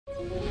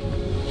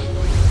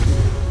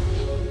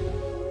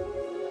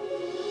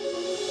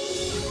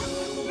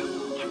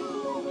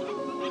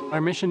Our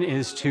mission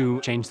is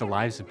to change the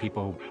lives of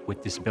people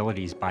with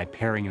disabilities by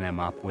pairing them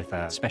up with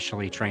a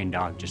specially trained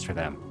dog just for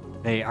them.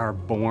 They are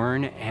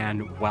born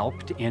and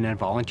whelped in a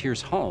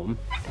volunteer's home.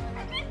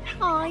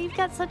 Aw, you've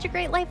got such a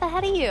great life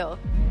ahead of you.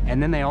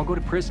 And then they all go to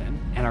prison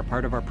and are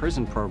part of our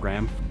prison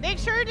program. Make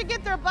sure to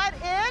get their butt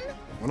in.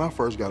 When I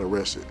first got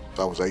arrested,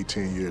 I was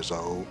 18 years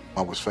old.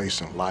 I was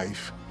facing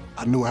life.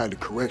 I knew I had to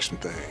correct some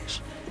things.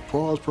 The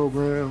pause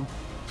program,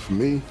 for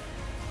me,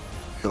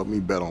 helped me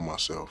bet on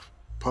myself.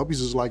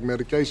 Puppies is like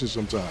medication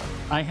sometimes.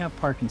 I have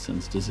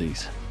Parkinson's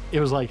disease. It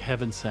was like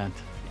heaven sent.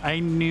 I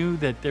knew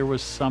that there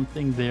was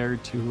something there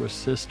to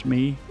assist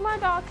me. My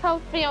dog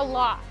helps me a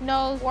lot,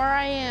 knows where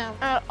I am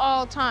at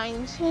all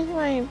times. He's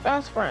my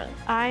best friend.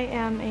 I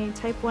am a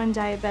type 1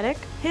 diabetic.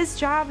 His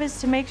job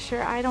is to make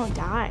sure I don't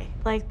die.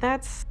 Like,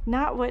 that's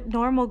not what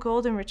normal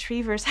golden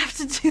retrievers have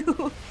to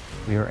do.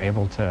 We are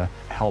able to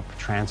help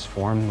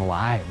transform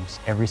lives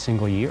every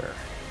single year.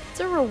 It's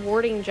a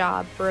rewarding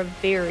job for a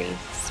very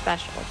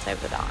special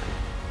type of dog.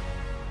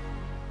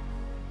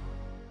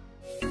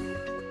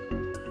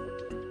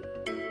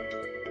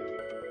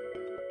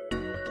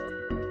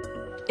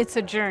 It's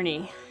a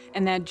journey,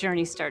 and that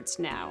journey starts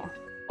now.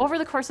 Over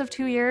the course of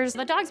 2 years,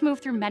 the dogs move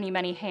through many,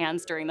 many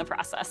hands during the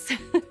process.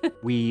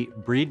 We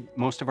breed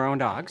most of our own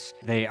dogs.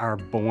 They are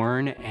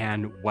born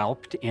and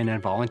whelped in a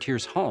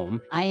volunteer's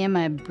home. I am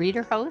a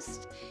breeder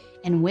host,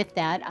 and with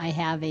that, I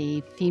have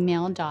a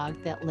female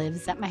dog that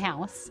lives at my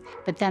house.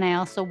 But then I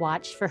also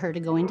watch for her to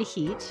go into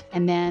heat,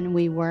 and then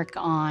we work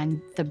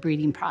on the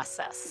breeding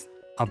process.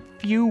 A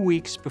few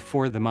weeks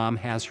before the mom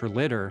has her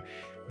litter,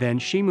 then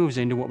she moves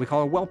into what we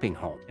call a whelping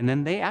home. And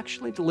then they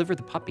actually deliver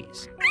the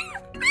puppies.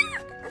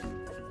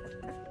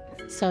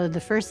 So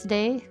the first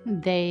day,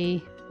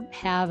 they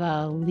have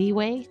a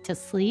leeway to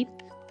sleep,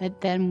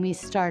 but then we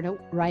start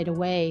right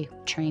away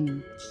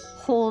training.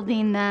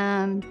 Holding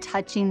them,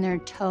 touching their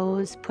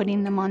toes,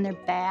 putting them on their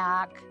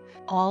back.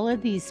 All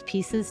of these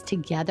pieces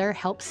together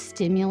help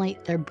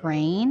stimulate their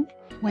brain.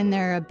 When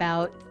they're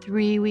about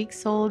 3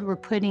 weeks old, we're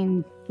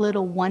putting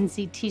little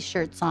onesie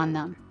t-shirts on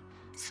them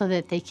so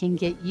that they can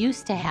get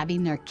used to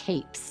having their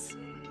capes.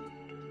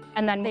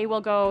 And then they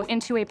will go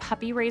into a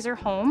puppy raiser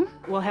home.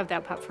 We'll have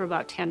that pup for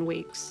about 10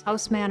 weeks.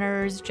 House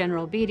manners,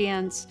 general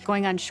obedience,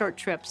 going on short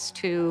trips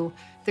to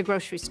the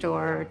grocery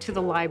store, to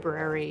the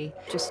library,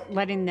 just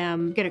letting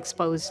them get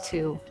exposed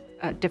to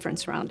different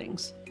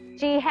surroundings.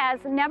 She has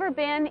never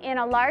been in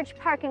a large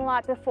parking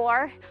lot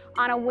before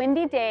on a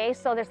windy day,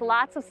 so there's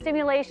lots of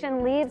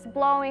stimulation, leaves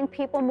blowing,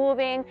 people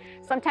moving.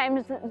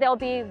 Sometimes there'll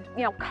be,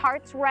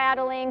 carts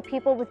rattling,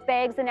 people with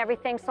bags and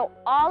everything. So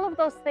all of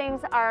those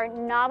things are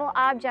novel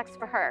objects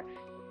for her.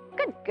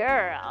 Good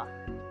girl.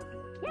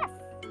 Yes.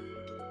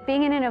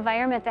 Being in an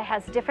environment that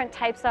has different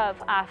types of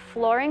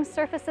flooring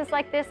surfaces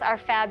like this are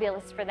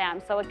fabulous for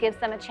them. So it gives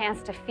them a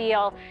chance to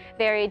feel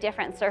very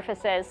different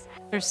surfaces.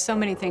 There's so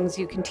many things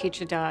you can teach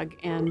a dog,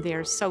 and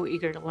they're so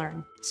eager to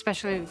learn,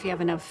 especially if you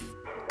have enough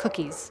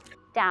cookies.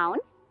 Down.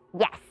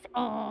 Yes.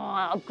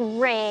 Oh,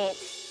 great.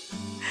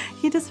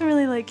 He doesn't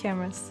really like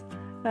cameras.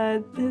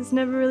 He's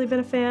never really been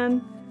a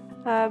fan,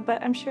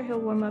 but I'm sure he'll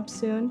warm up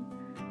soon.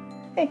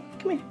 Hey,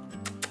 come here.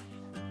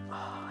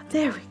 Oh,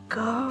 there we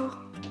go.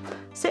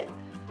 Sit.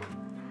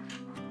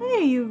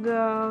 There you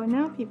go.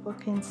 Now people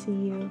can see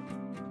you.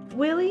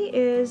 Willie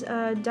is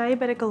a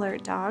diabetic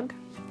alert dog.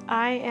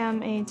 I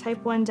am a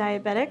type 1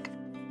 diabetic.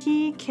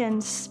 He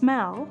can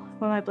smell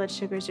when my blood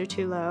sugars are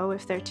too low,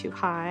 if they're too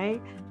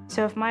high.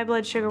 So if my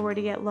blood sugar were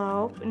to get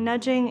low,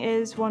 nudging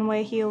is one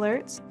way he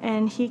alerts,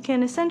 and he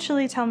can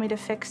essentially tell me to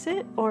fix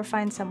it or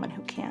find someone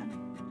who can.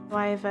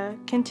 I have a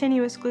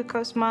continuous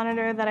glucose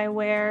monitor that I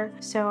wear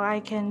so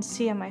I can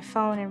see on my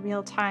phone in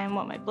real time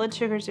what my blood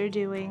sugars are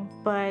doing,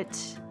 but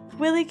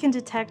Willie can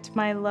detect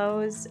my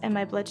lows and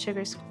my blood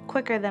sugars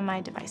quicker than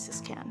my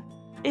devices can.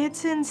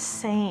 It's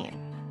insane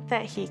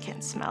that he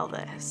can smell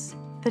this.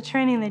 The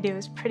training they do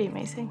is pretty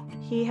amazing.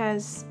 He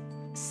has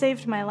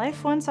saved my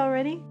life once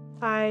already.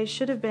 I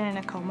should have been in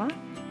a coma.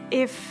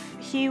 If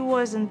he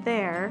wasn't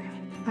there,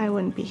 I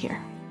wouldn't be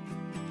here.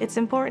 It's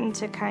important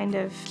to kind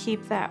of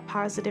keep that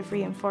positive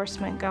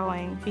reinforcement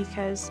going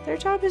because their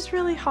job is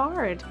really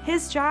hard.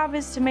 His job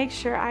is to make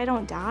sure I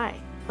don't die.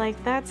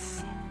 Like,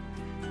 that's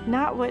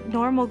not what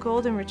normal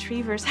golden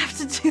retrievers have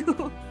to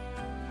do.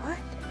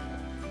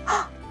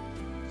 What?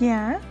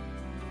 Yeah?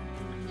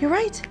 You're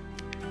right.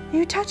 Are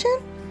you touching?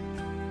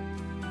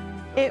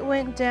 It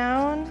went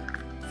down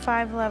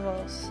 5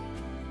 levels.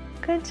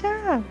 Good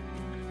job.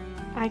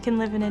 I can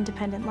live an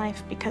independent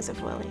life because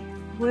of Willie.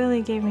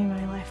 Willie gave me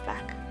my life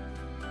back.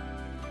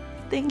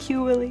 Thank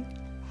you, Willie.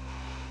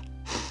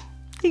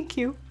 Thank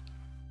you.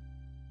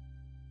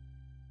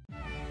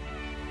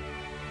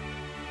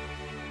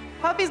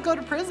 Puppies go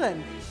to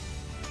prison.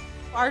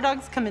 Our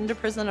dogs come into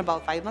prison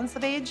about 5 months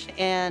of age,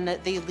 and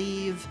they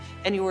leave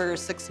anywhere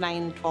 6,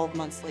 9, 12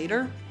 months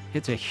later.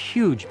 It's a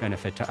huge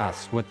benefit to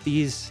us what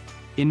these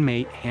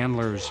inmate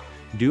handlers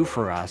do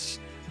for us,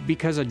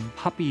 because a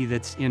puppy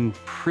that's in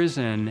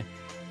prison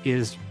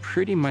is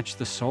pretty much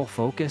the sole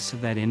focus of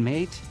that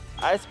inmate.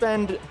 I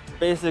spend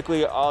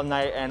basically all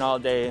night and all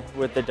day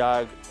with the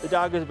dog. The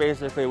dog is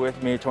basically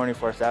with me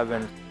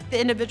 24/7. The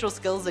individual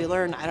skills they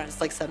learn, I don't know,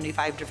 it's like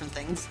 75 different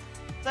things.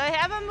 So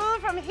have them move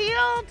from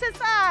heel to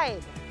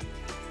side.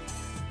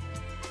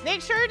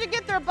 Make sure to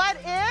get their butt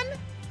in.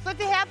 So if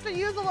they have to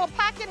use a little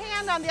pocket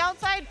hand on the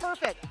outside,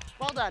 perfect.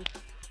 Well done.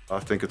 I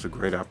think it's a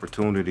great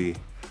opportunity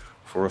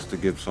for us to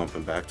give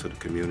something back to the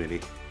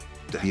community.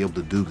 To be able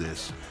to do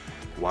this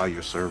while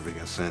you're serving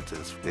a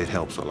sentence, it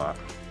helps a lot.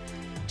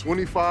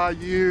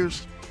 25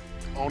 years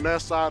on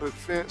that side of the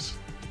fence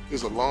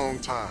is a long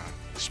time,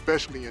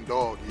 especially in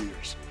dog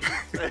years.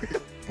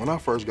 When I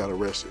first got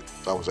arrested,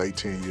 I was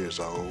 18 years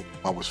old.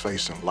 I was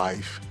facing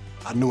life.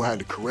 I knew I had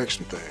to correct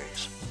some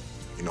things,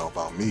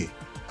 about me.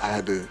 I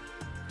had to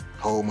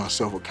hold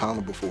myself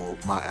accountable for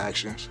my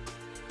actions.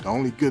 The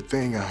only good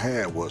thing I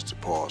had was the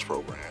Pups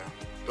program.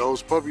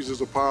 Those puppies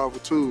is a powerful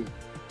tool.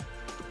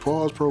 The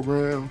Pups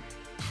program,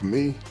 for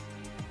me,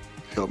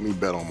 helped me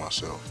bet on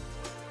myself.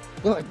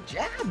 Good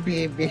job,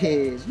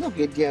 babies. Look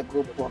at that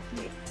good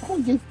puppy. Oh,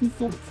 this is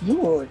so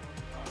cute.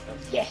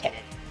 Yeah.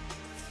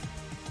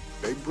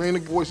 They bring the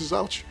voices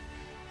out you.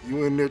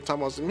 You in there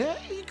talking about, man,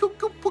 you go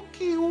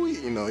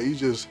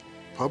pookie.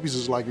 Puppies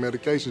is like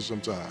medication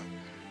sometimes.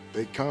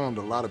 They calmed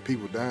a lot of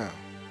people down.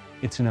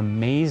 It's an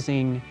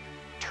amazing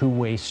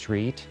two-way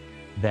street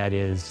that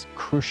is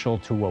crucial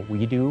to what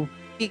we do.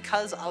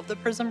 Because of the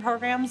prison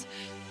programs,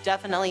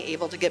 definitely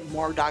able to get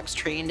more dogs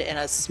trained in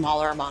a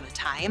smaller amount of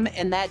time,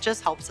 and that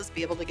just helps us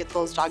be able to get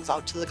those dogs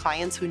out to the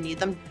clients who need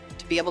them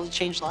to be able to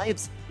change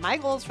lives. My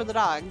goal is for the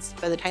dogs,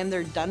 by the time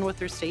they're done with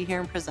their stay here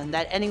in prison,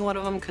 that any one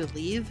of them could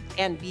leave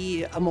and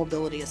be a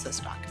mobility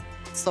assist dog.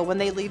 So when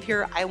they leave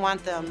here, I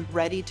want them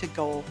ready to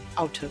go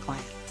out to a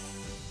client.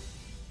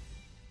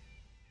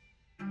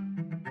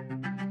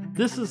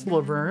 This is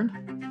Laverne,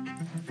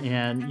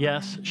 and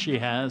yes, she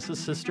has a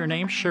sister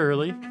named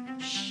Shirley.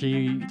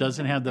 She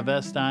doesn't have the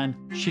vest on.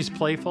 She's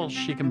playful.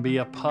 She can be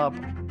a pup.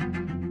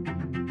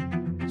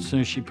 As soon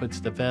as she puts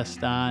the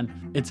vest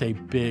on, it's a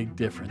big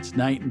difference,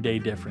 night and day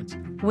difference.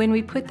 When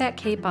we put that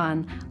cape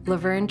on,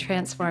 Laverne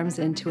transforms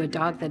into a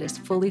dog that is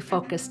fully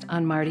focused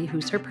on Marty,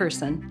 who's her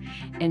person,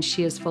 and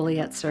she is fully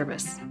at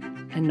service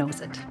and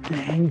knows it.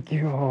 Thank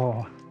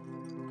you.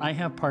 I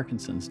have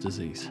Parkinson's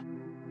disease.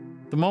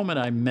 The moment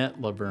I met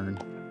Laverne,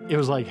 it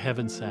was like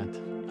heaven sent.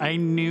 I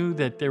knew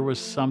that there was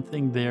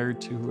something there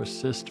to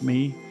assist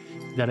me,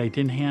 that I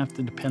didn't have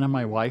to depend on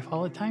my wife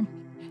all the time.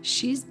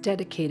 She's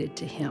dedicated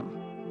to him.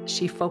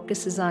 She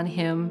focuses on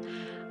him.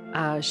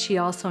 She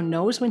also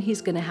knows when he's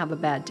going to have a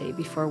bad day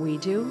before we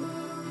do.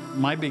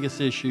 My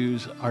biggest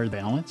issues are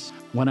balance.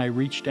 When I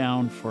reach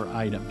down for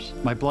items,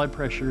 my blood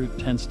pressure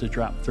tends to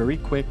drop very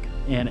quick,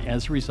 and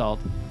as a result,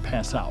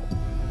 pass out.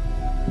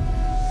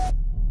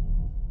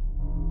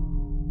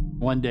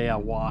 One day I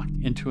walked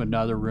into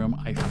another room,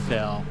 I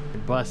fell, I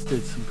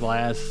busted some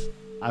glass,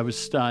 I was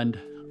stunned,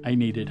 I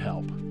needed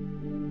help.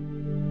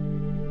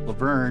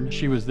 Laverne,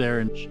 she was there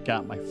and she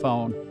got my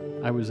phone.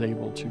 I was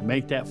able to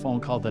make that phone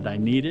call that I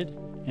needed,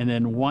 and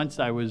then once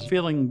I was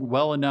feeling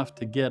well enough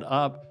to get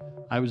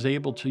up, I was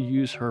able to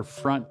use her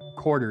front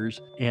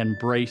quarters and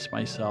brace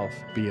myself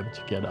to be able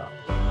to get up.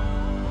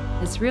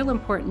 It's real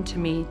important to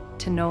me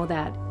to know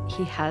that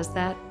he has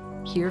that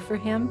here for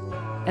him,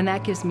 and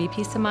that gives me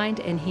peace of mind,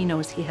 and he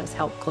knows he has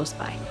help close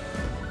by.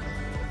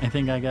 I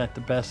think I got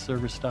the best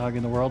service dog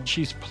in the world.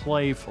 She's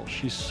playful,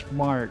 she's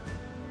smart.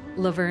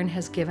 Laverne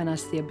has given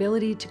us the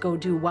ability to go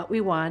do what we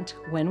want,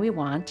 when we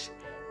want,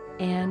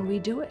 and we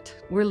do it.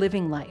 We're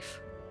living life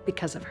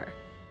because of her.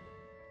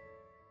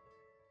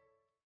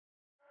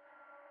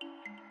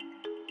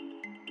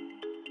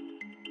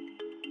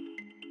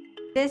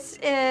 This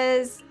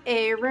is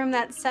a room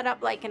that's set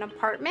up like an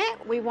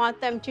apartment. We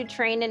want them to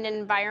train in an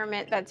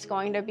environment that's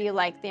going to be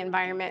like the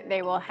environment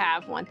they will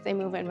have once they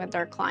move in with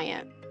their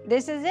client.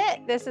 This is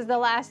it. This is the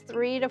last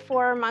 3 to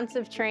 4 months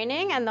of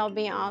training, and they'll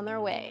be on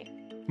their way.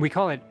 We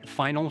call it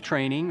final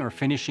training or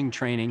finishing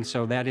training,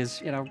 so that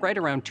is, right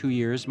around 2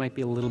 years, might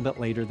be a little bit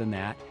later than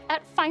that.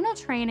 At final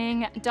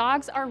training,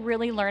 dogs are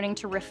really learning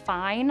to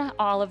refine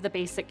all of the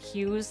basic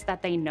cues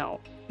that they know.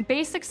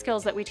 Basic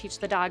skills that we teach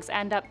the dogs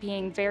end up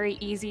being very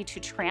easy to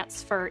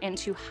transfer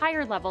into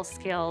higher level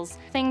skills.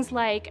 Things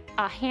like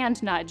a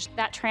hand nudge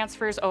that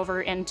transfers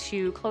over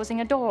into closing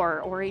a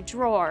door or a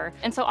drawer.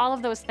 And so all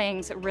of those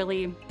things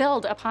really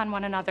build upon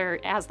one another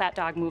as that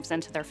dog moves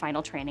into their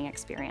final training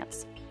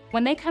experience.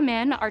 When they come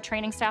in, our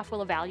training staff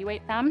will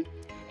evaluate them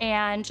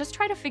and just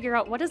try to figure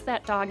out, what does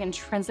that dog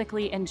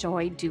intrinsically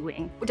enjoy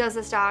doing? Does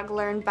this dog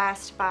learn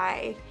best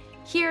by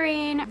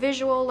hearing?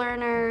 Visual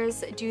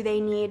learners? Do they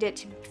need it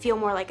to feel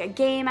more like a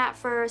game at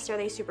first? Are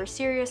they super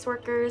serious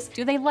workers?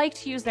 Do they like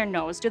to use their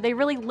nose? Do they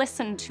really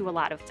listen to a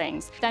lot of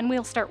things? Then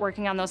we'll start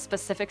working on those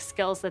specific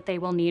skills that they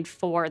will need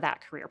for that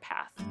career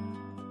path.